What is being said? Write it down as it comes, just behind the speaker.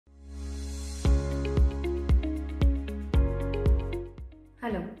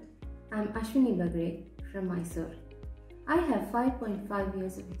Hello, I'm Ashwini Bagare from Mysore. I have 5.5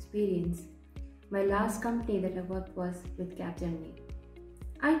 years of experience. My last company that I worked was with Capgemini.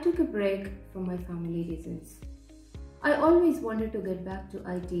 I took a break for my family reasons. I always wanted to get back to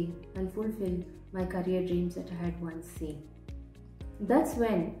IT and fulfill my career dreams that I had once seen. That's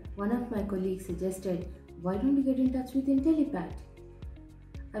when one of my colleagues suggested, why don't you get in touch with Intellipaat?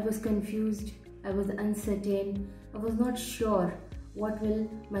 I was confused, I was uncertain, I was not sure what will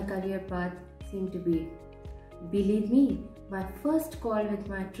my career path seem to be. Believe me, my first call with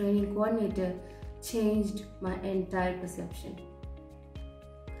my training coordinator changed my entire perception.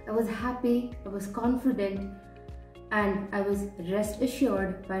 I was happy, I was confident, and I was rest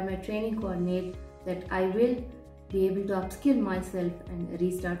assured by my training coordinator that I will be able to upskill myself and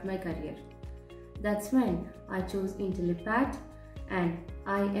restart my career. That's when I chose Intellipaat and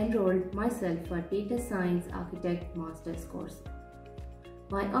I enrolled myself for Data Science Architect Master's course.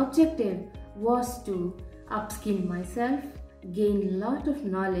 My objective was to upskill myself, gain a lot of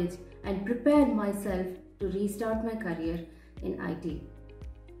knowledge and prepare myself to restart my career in IT.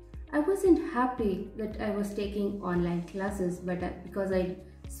 I wasn't happy that I was taking online classes, but because I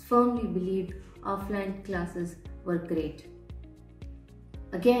firmly believed offline classes were great.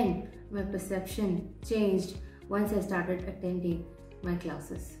 Again, my perception changed once I started attending my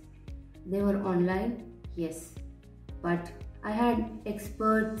classes. They were online, yes, but I had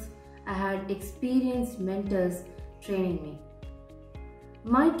experts, I had experienced mentors training me.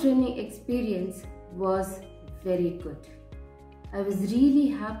 My training experience was very good. I was really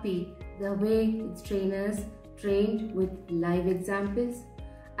happy the way the trainers trained with live examples.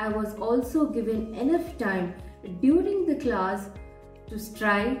 I was also given enough time during the class to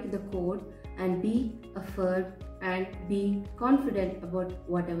try the code and be affirmed and be confident about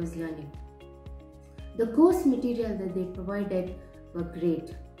what I was learning. The course material that they provided were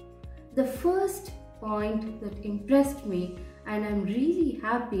great. The first point that impressed me, and I'm really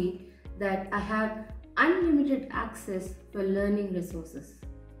happy that I have unlimited access for learning resources.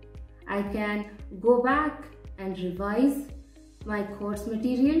 I can go back and revise my course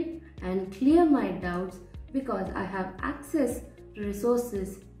material and clear my doubts because I have access to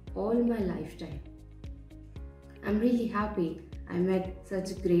resources all my lifetime. I'm really happy I met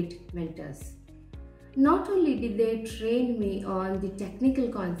such great mentors. Not only did they train me on the technical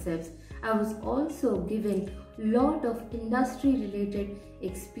concepts, I was also given a lot of industry-related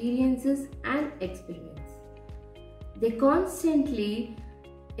experiences and experiments. They constantly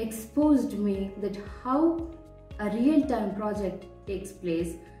exposed me that how a real-time project takes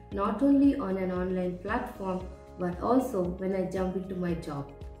place, not only on an online platform, but also when I jump into my job.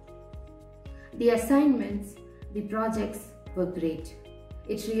 The assignments, the projects were great.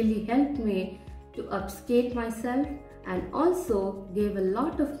 It really helped me to upscale myself and also gave a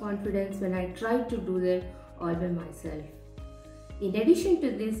lot of confidence when I tried to do them all by myself. In addition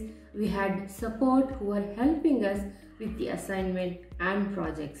to this, we had support who were helping us with the assignment and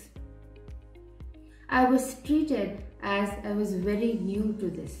projects. I was treated as I was very new to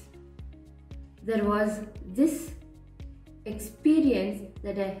this. There was this experience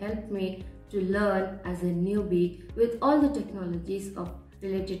that helped me to learn as a newbie with all the technologies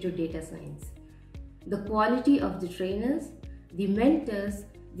related to data science. The quality of the trainers, the mentors,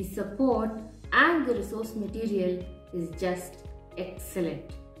 the support and the resource material is just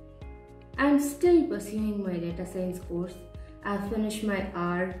excellent. I'm still pursuing my data science course. I've finished my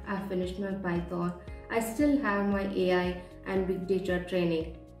R, I've finished my Python. I still have my AI and big data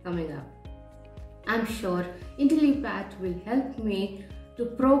training coming up. I'm sure Intellipaat will help me to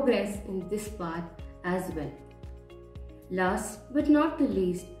progress in this path as well. Last but not the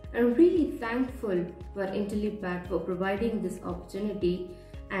least, I'm really thankful for Intellipaat for providing this opportunity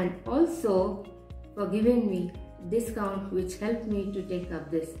and also for giving me discount which helped me to take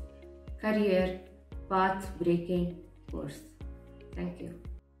up this career path breaking course. Thank you.